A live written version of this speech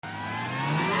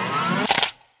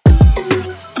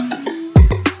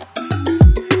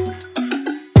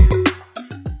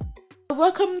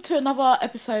Welcome to another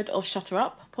episode of Shut Her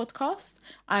Up podcast.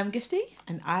 I'm Gifty.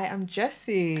 And I am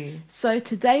Jessie. So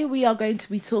today we are going to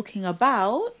be talking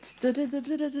about...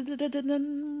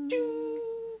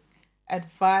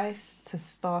 Advice to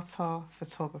starter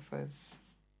photographers.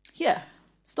 Yeah,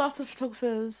 starter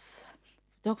photographers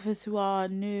who are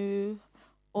new,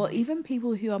 or even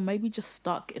people who are maybe just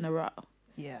stuck in a rut.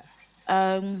 Yes.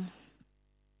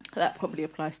 That probably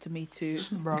applies to me too.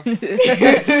 Bro.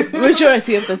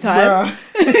 Majority of the time.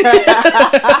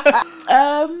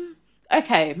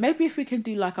 Okay, maybe if we can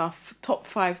do like our top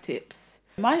 5 tips.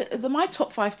 My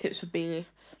top 5 tips would be,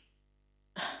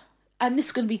 and this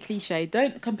is going to be cliche,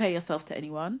 don't compare yourself to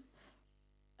anyone.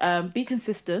 Be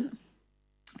consistent.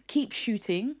 Keep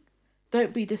shooting.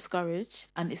 Don't be discouraged.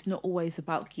 And it's not always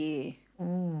about gear.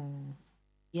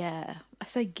 Yeah, I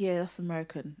say gear, that's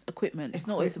American. Equipment. It's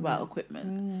not always about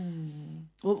equipment.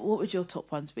 What would your top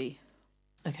ones be?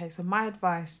 Okay, so my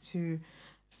advice to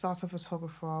start a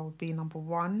photographer would be: number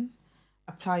 1,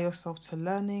 apply yourself to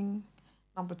learning.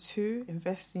 Number 2,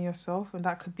 invest in yourself, and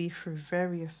that could be through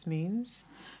various means.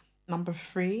 Number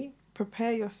 3,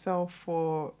 prepare yourself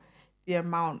for the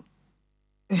amount,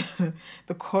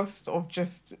 the cost of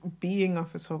just being a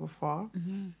photographer.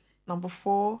 Number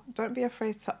 4, don't be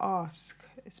afraid to ask,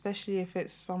 especially if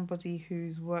it's somebody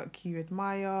whose work you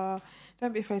admire.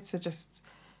 Don't be afraid to just,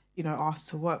 ask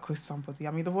to work with somebody.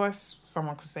 I mean, the worst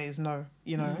someone could say is no,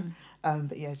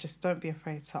 But yeah, just don't be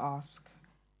afraid to ask.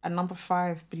 And number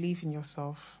 5, believe in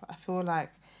yourself. I feel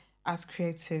like as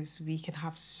creatives, we can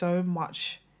have so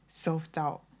much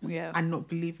self-doubt and not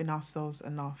believe in ourselves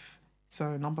enough.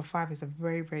 So number 5 is a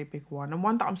very, very big one, and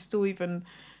one that I'm still even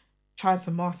trying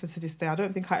to master to this day. I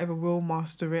don't think I ever will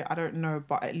master it. I don't know,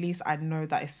 but at least I know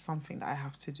that it's something that I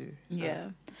have to do. So. Yeah,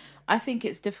 I think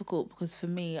it's difficult because for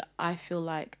me, I feel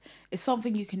like it's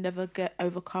something you can never get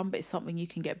overcome, but it's something you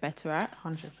can get better at.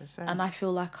 100%. And I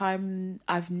feel like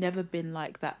I've never been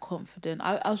like that confident.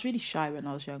 I was really shy when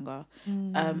I was younger.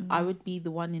 I would be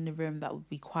the one in the room that would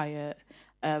be quiet.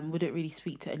 Wouldn't really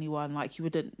speak to anyone. Like, you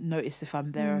wouldn't notice if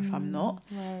I'm there or if I'm not.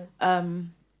 Right.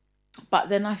 But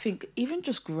then I think even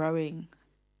just growing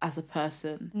as a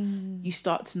person, you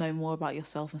start to know more about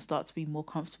yourself and start to be more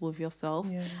comfortable with yourself.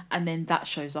 Yeah. And then that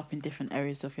shows up in different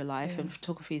areas of your life. Yeah. And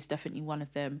photography is definitely one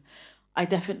of them. I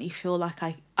definitely feel like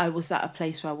I was at a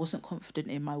place where I wasn't confident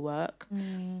in my work.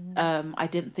 I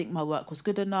didn't think my work was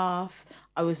good enough.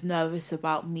 I was nervous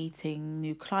about meeting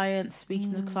new clients,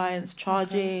 speaking to clients,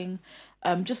 charging,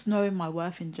 just knowing my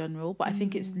worth in general. But I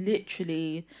think it's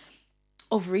literally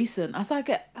of recent, I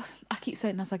keep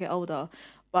saying as I get older,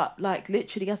 but like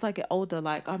literally as I get older,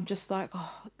 like I'm just like,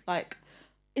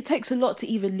 it takes a lot to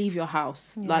even leave your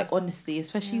house, honestly,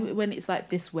 especially when it's like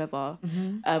this weather,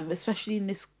 especially in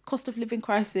this cost of living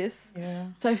crisis.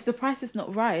 So if the price is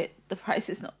not right, the price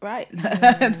is not right.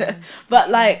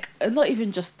 But like, not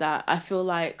even just that, I feel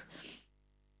like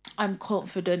I'm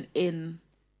confident in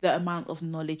the amount of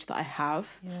knowledge that I have.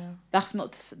 That's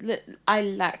not I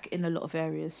lack in a lot of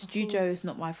areas. Studio is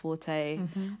not my forte.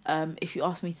 If you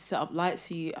ask me to set up lights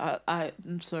for you,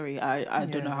 I'm sorry, I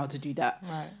don't know how to do that.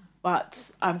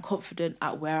 But I'm confident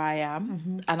at where I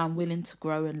am, and I'm willing to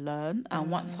grow and learn.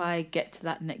 And once I get to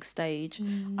that next stage,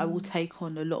 I will take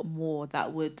on a lot more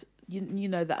that would,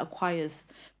 that acquires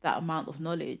that amount of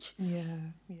knowledge.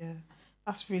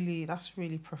 That's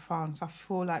really profound. So I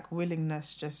feel like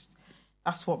willingness,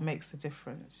 that's what makes the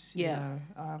difference. You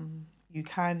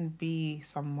can be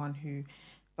someone who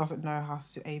doesn't know how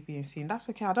to do A, B, and C, and that's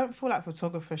okay. I don't feel like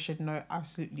photographers should know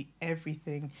absolutely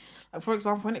everything. Like, for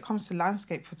example, when it comes to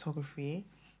landscape photography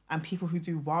and people who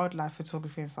do wildlife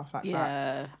photography and stuff like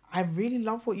that, I really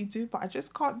love what you do, but I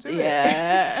just can't do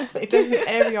it. But if there's an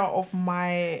area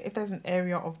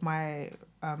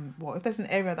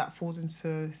that falls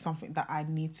into something that I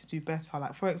need to do better,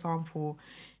 like for example,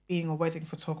 being a wedding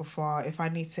photographer, if I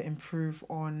need to improve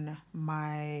on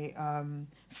my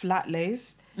flat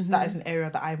lays, that is an area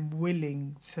that I'm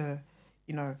willing to,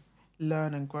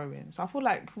 learn and grow in. So I feel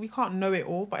like we can't know it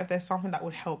all, but if there's something that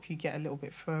would help you get a little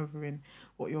bit further in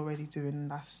what you're already doing,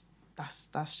 that's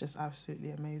just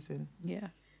absolutely amazing. Yeah.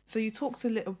 So you talked a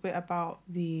little bit about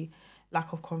the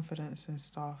lack of confidence and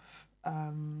stuff.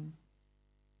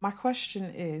 My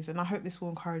question is, and I hope this will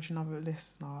encourage another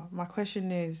listener, my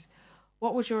question is,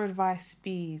 what would your advice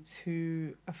be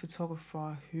to a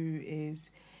photographer who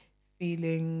is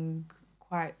feeling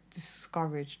quite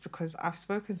discouraged? Because I've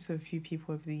spoken to a few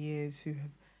people over the years who have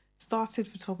started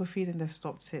photography, then they've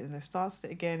stopped it, and they've started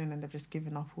it again, and then they've just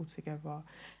given up altogether.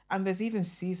 And there's even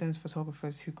seasoned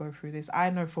photographers who go through this. I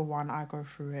know for one, I go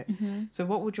through it. So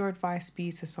what would your advice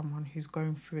be to someone who's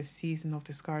going through a season of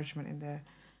discouragement in their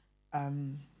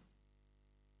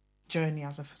journey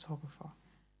as a photographer.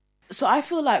 So I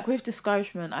feel like with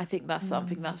discouragement, I think that's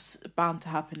something that's bound to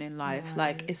happen in life. Right.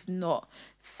 Like, it's not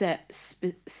set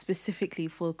specifically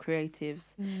for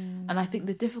creatives. And I think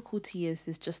the difficulty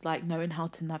is just like knowing how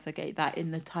to navigate that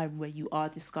in the time where you are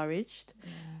discouraged.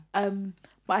 But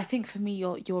I think for me,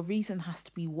 your reason has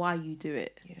to be why you do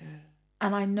it.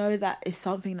 And I know that is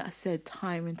something that's said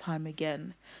time and time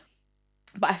again.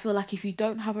 But I feel like if you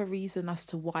don't have a reason as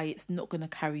to why, it's not going to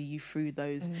carry you through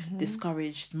those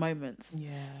discouraged moments.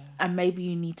 And maybe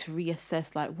you need to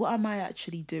reassess, like, what am I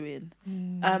actually doing?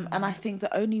 And I think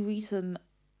the only reason,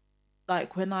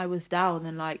 like, when I was down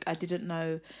and, like, I didn't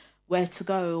know where to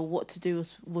go or what to do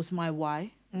was my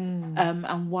why.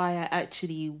 And why I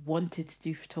actually wanted to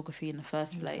do photography in the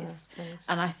first place.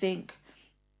 And I think,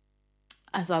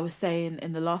 as I was saying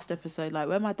in the last episode, like,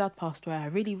 when my dad passed away, I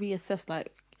really reassessed,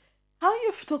 like, how are you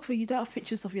a photographer? You don't have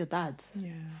pictures of your dad.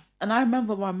 And I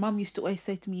remember my mum used to always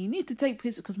say to me, you need to take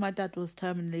pictures, because my dad was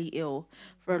terminally ill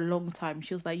for a long time.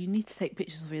 She was like, you need to take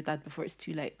pictures of your dad before it's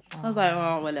too late. I was like,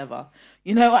 oh, whatever.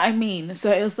 You know what I mean?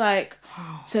 So it was like,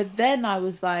 so then I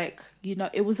was like, you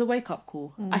know, it was a wake-up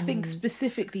call. I think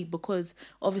specifically because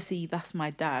obviously that's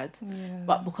my dad,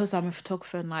 but because I'm a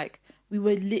photographer and, like, we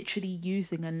were literally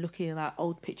using and looking at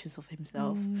old pictures of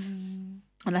himself.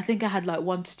 And I think I had like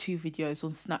 1 to 2 videos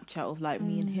on Snapchat of like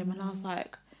me and him. And I was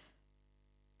like,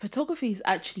 photography is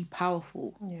actually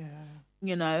powerful.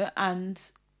 You know, and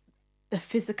the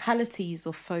physicalities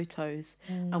of photos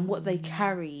and what they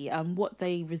carry and what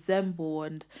they resemble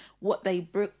and what they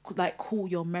like call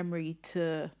your memory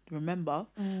to remember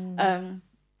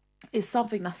is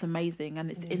something that's amazing,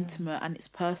 and it's intimate and it's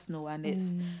personal, and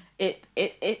it's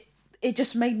it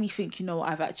just made me think, you know what,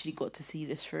 I've actually got to see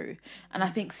this through. And I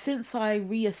think since I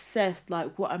reassessed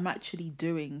like what I'm actually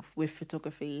doing with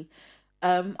photography,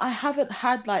 I haven't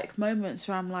had like moments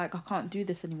where I'm like, I can't do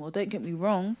this anymore. Don't get me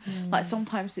wrong. Like,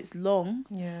 sometimes it's long,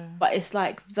 but it's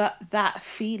like that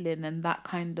feeling and that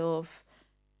kind of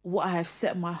what I have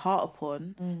set my heart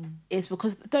upon is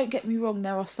because, don't get me wrong,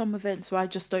 there are some events where I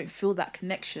just don't feel that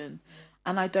connection,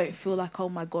 and I don't feel like, oh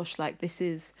my gosh, like this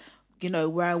is, you know,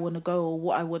 where I want to go or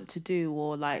what I want to do,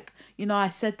 or like, you know, I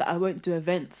said that I won't do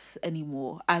events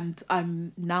anymore, and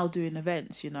I'm now doing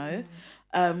events, you know.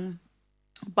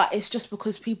 But it's just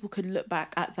because people can look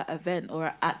back at that event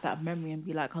or at that memory and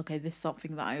be like, okay, this is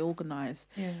something that I organised.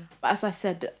 But as I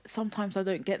said, sometimes I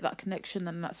don't get that connection,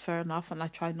 and that's fair enough, and I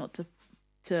try not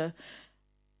to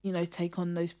you know, take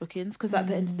on those bookings, because at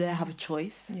the end of the day I have a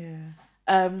choice.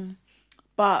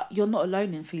 But you're not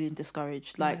alone in feeling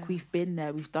discouraged. Like, we've been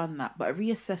there, we've done that. But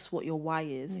reassess what your why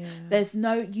is.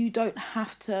 You don't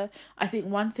have to. I think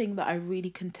one thing that I really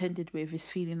contended with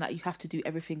is feeling like you have to do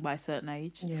everything by a certain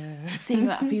age. Seeing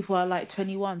that people are like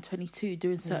 21, 22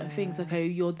 doing certain things. Okay,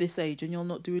 you're this age and you're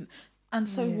not doing. And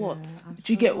so what?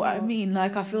 Do you get what I mean?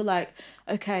 Like, I feel like,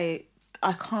 okay,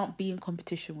 I can't be in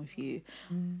competition with you.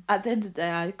 At the end of the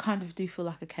day, I kind of do feel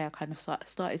like, okay, I kind of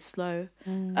started slow.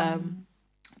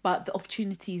 But the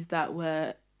opportunities that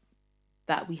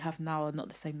we have now are not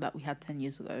the same that we had 10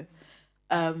 years ago.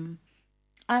 And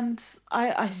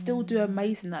I still do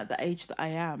amazing at the age that I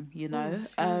am, you know.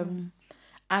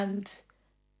 And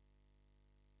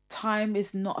time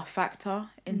is not a factor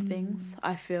in things,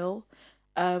 I feel.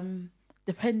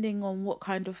 Depending on what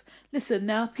kind of... Listen,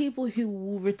 there are people who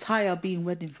will retire being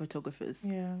wedding photographers.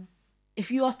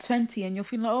 If you are 20 and you're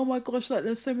feeling like, oh my gosh, like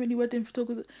there's so many wedding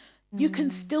photographers... You can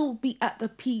still be at the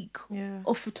peak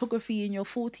of photography in your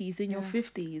 40s, in your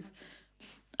 50s.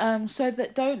 So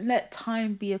that don't let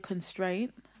time be a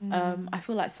constraint. I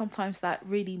feel like sometimes that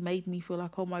really made me feel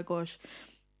like, oh my gosh,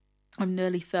 I'm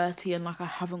nearly 30 and like I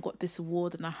haven't got this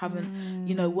award, and I haven't,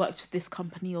 you know, worked with this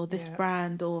company or this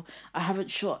brand, or I haven't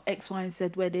shot X, Y, and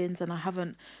Z weddings, and I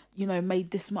haven't, you know,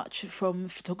 made this much from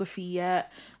photography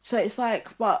yet. So it's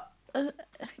like, but...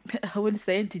 I wouldn't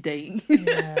say anti-dating.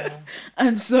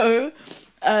 And so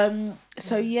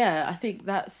yeah, I think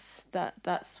that's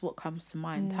what comes to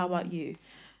mind. How about you?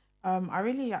 I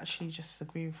really actually just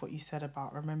agree with what you said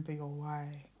about remember your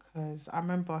why, because I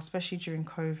remember, especially during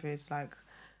COVID, like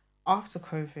after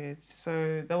COVID,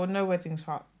 so there were no weddings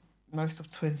throughout most of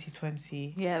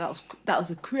 2020. Yeah, that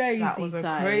was a crazy time. That was a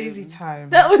crazy time.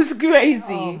 That was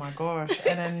crazy. Oh my gosh.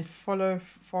 And then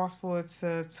fast forward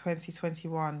to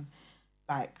 2021,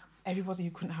 like everybody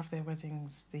who couldn't have their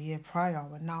weddings the year prior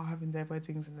were now having their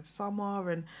weddings in the summer.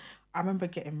 And I remember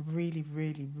getting really,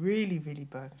 really, really, really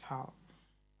burnt out.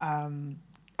 And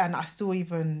I still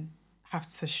even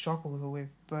have to struggle with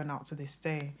burnout to this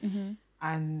day.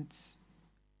 And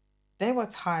there were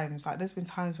times, like there's been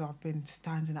times where I've been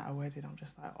standing at a wedding, I'm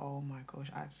just like, oh my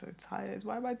gosh, I'm so tired.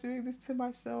 Why am I doing this to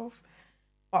myself?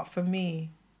 But for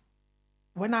me,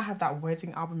 when I have that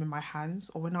wedding album in my hands,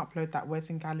 or when I upload that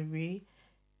wedding gallery,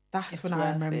 that's when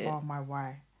I remember my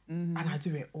why. And I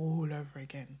do it all over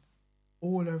again.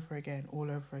 All over again, all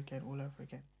over again, all over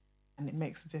again. And it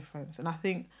makes a difference. And I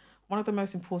think one of the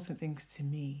most important things to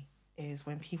me is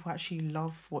when people actually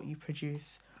love what you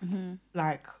produce.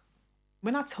 Like,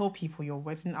 when I tell people your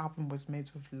wedding album was made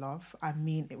with love, I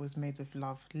mean it was made with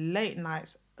love. Late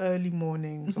nights, early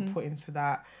mornings were put into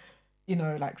that. You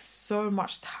know, like, so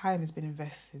much time has been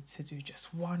invested to do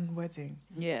just one wedding.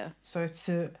 Yeah. So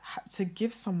to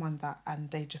give someone that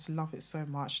and they just love it so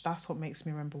much, that's what makes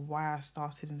me remember why I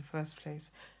started in the first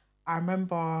place. I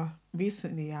remember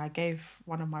recently I gave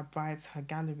one of my brides her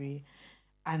gallery,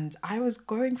 and I was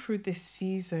going through this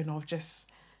season of just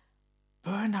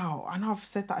burnout. I know I've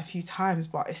said that a few times,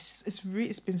 but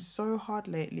it's been so hard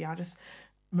lately. I just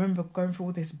remember going through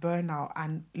all this burnout,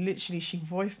 and literally she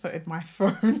voice noted my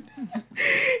phone.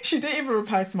 She didn't even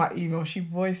reply to my email. She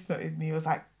voice noted me. It was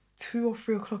like 2 or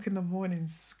 3 o'clock in the morning,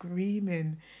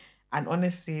 screaming. And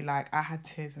honestly, like, I had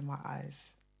tears in my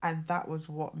eyes. And that was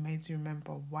what made me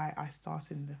remember why I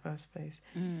started in the first place.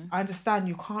 I understand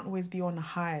you can't always be on a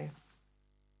high.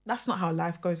 That's not how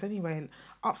life goes anyway.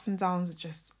 Ups and downs are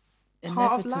just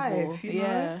part of life, you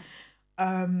know?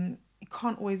 You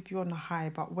can't always be on a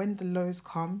high, but when the lows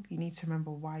come, you need to remember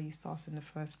why you started in the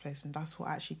first place, and that's what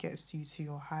actually gets you to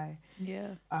your high.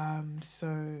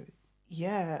 So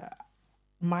yeah,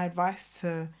 my advice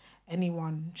to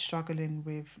anyone struggling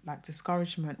with like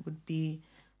discouragement would be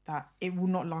that it will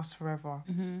not last forever.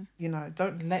 You know,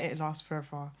 don't let it last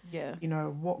forever. You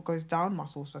know, what goes down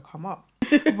must also come up.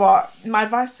 But my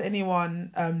advice to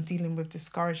anyone dealing with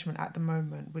discouragement at the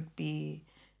moment would be,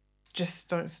 just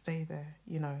don't stay there,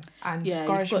 you know. And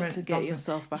discouragement, you've got to get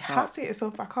yourself back up. You have to get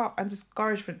yourself back up, and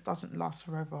discouragement doesn't last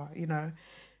forever, you know.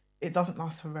 It doesn't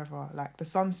last forever. Like, the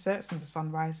sun sets and the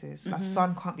sun rises. That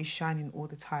sun can't be shining all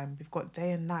the time. We've got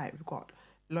day and night. We've got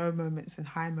low moments and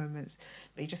high moments,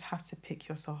 but you just have to pick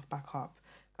yourself back up.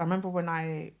 I remember when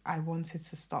I wanted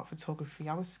to start photography,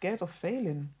 I was scared of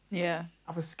failing. I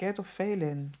was scared of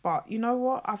failing. But you know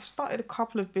what? I've started a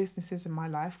couple of businesses in my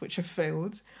life which have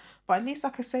failed, but at least I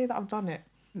can say that I've done it.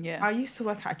 I used to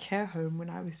work at a care home when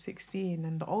I was 16,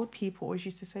 and the old people always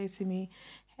used to say to me,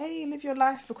 hey, live your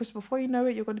life, because before you know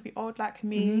it, you're going to be old like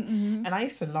me. And I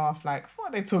used to laugh, like, what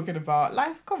are they talking about?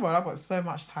 Life, come on, I've got so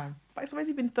much time. But it's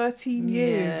already been 13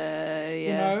 years,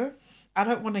 you know? I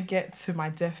don't want to get to my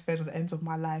deathbed or the end of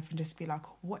my life and just be like,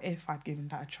 what if I'd given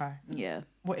that a try?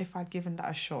 What if I'd given that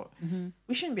a shot?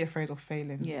 We shouldn't be afraid of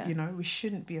failing, you know? We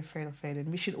shouldn't be afraid of failing.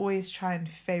 We should always try and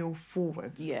fail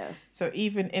forwards. So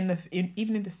even in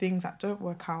the things that don't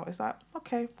work out, it's like,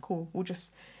 okay, cool. We'll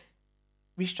just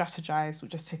re-strategize. We'll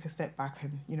just take a step back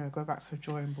and, you know, go back to the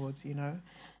drawing boards, you know?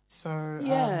 So,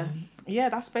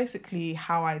 that's basically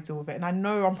how I deal with it. And I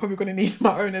know I'm probably going to need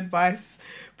my own advice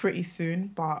pretty soon.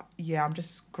 But, yeah, I'm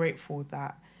just grateful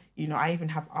that, you know, I even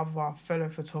have other fellow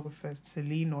photographers to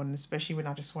lean on, especially when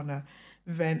I just want to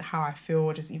vent how I feel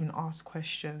or just even ask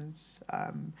questions.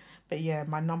 But, yeah,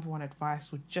 my number one advice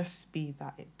would just be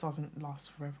that it doesn't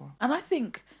last forever. And I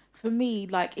think, for me,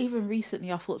 like, even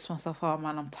recently I thought to myself, oh,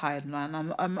 man, I'm tired,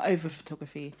 man. I'm over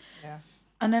photography.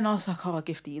 And then I was like, oh,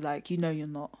 Gifty, like, you know you're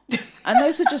not. And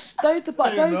those are just,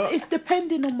 it's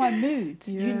depending on my mood.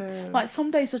 Like, some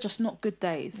days are just not good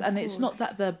days. And it's not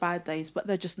that they're bad days, but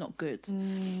they're just not good.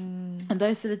 And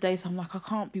those are the days I'm like, I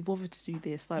can't be bothered to do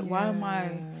this. Like, why am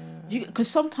I... Because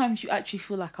sometimes you actually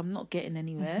feel like I'm not getting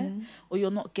anywhere, or you're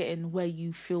not getting where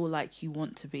you feel like you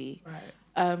want to be.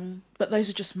 But those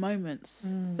are just moments.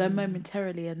 They're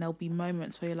momentarily, and there'll be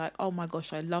moments where you're like, oh my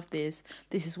gosh, I love this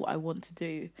is what I want to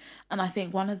do. And I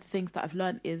think one of the things that I've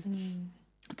learned is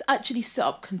to actually set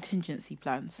up contingency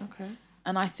plans.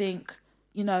 And I think,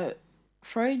 you know,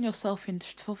 throwing yourself into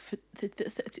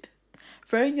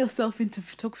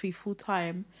photography full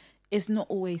time is not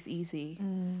always easy.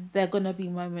 There are gonna be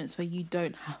moments where you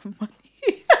don't have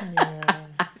money.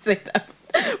 I say that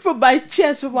from my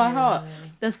chest, from my heart.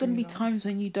 There's going to be times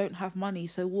when you don't have money.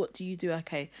 So what do?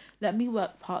 Okay, let me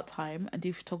work part-time and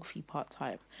do photography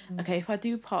part-time. Okay, if I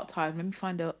do part-time, let me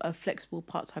find a flexible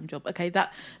part-time job. Okay,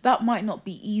 that might not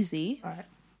be easy.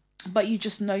 But you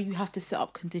just know you have to set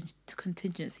up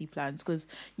contingency plans, because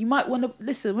you might want to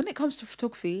listen when it comes to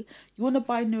photography. You want to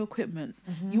buy new equipment.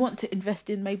 You want to invest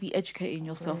in maybe educating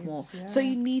yourself more. So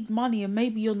you need money, and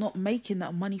maybe you're not making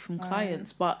that money from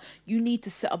clients, but you need to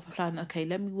set up a plan. Okay,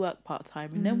 let me work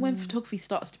part-time, and then when photography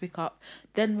starts to pick up,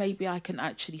 then maybe I can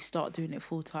actually start doing it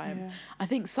full-time. I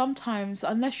think sometimes,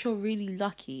 unless you're really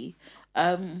lucky,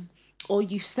 or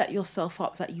you've set yourself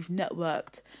up that you've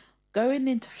networked, going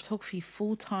into photography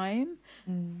full-time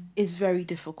is very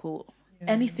difficult.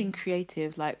 Anything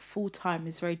creative, like full-time,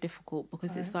 is very difficult,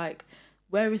 because it's like,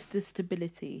 where is the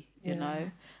stability, you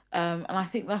know? And I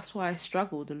think that's why I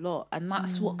struggled a lot. And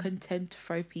that's what can tend to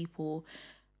throw people,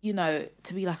 you know,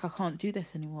 to be like, I can't do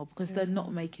this anymore, because they're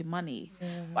not making money.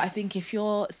 But I think if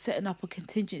you're setting up a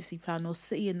contingency plan, or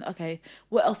seeing, okay,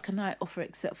 what else can I offer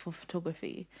except for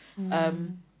photography?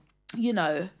 You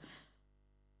know,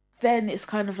 then it's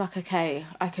kind of like, okay,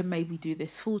 I can maybe do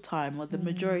this full time or the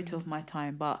majority of my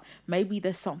time, but maybe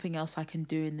there's something else I can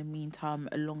do in the meantime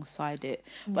alongside it.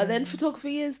 But then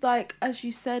photography is like, as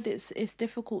you said, it's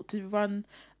difficult to run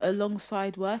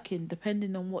alongside working,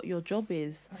 depending on what your job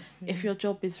is. If your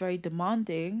job is very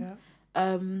demanding,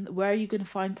 where are you going to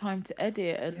find time to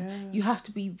edit? And you have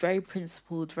to be very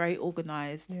principled, very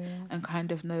organized, and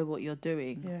kind of know what you're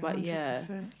doing. But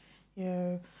 100%.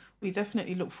 We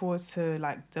definitely look forward to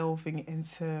like delving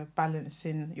into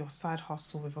balancing your side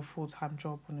hustle with a full-time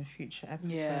job on a future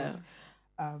episode.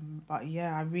 But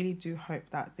yeah, I really do hope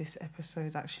that this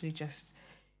episode actually just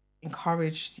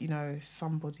encouraged, you know,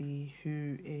 somebody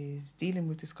who is dealing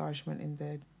with discouragement in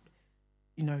their,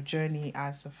 you know, journey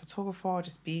as a photographer,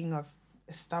 just being a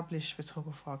established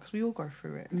photographer, because we all go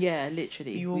through it. Yeah,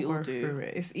 literally, we all go through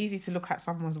it. It's easy to look at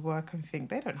someone's work and think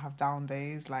they don't have down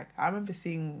days. Like, I remember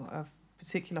seeing a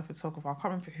particular photographer, I can't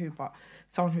remember who, but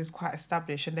someone who's quite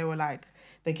established, and they were like,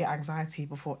 they get anxiety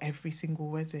before every single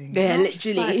wedding. Yeah,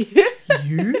 literally. Like,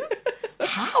 you?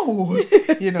 How?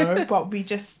 You know, but we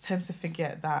just tend to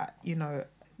forget that, you know,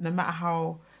 no matter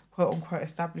how quote unquote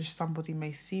established somebody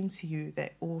may seem to you,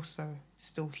 they're also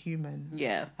still human.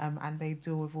 And they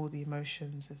deal with all the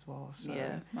emotions as well. So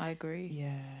I agree.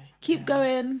 Keep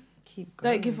going.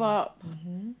 Don't give up.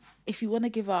 If you want to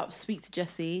give up, speak to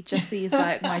Jessie. Jessie is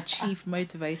like my chief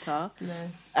motivator.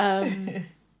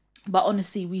 But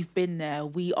honestly, we've been there.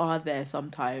 We are there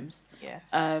sometimes.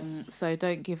 So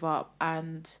don't give up,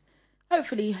 and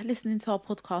hopefully listening to our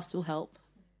podcast will help.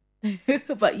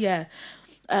 But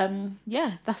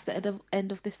that's the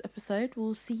end of this episode.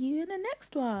 We'll see you in the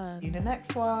next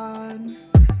one.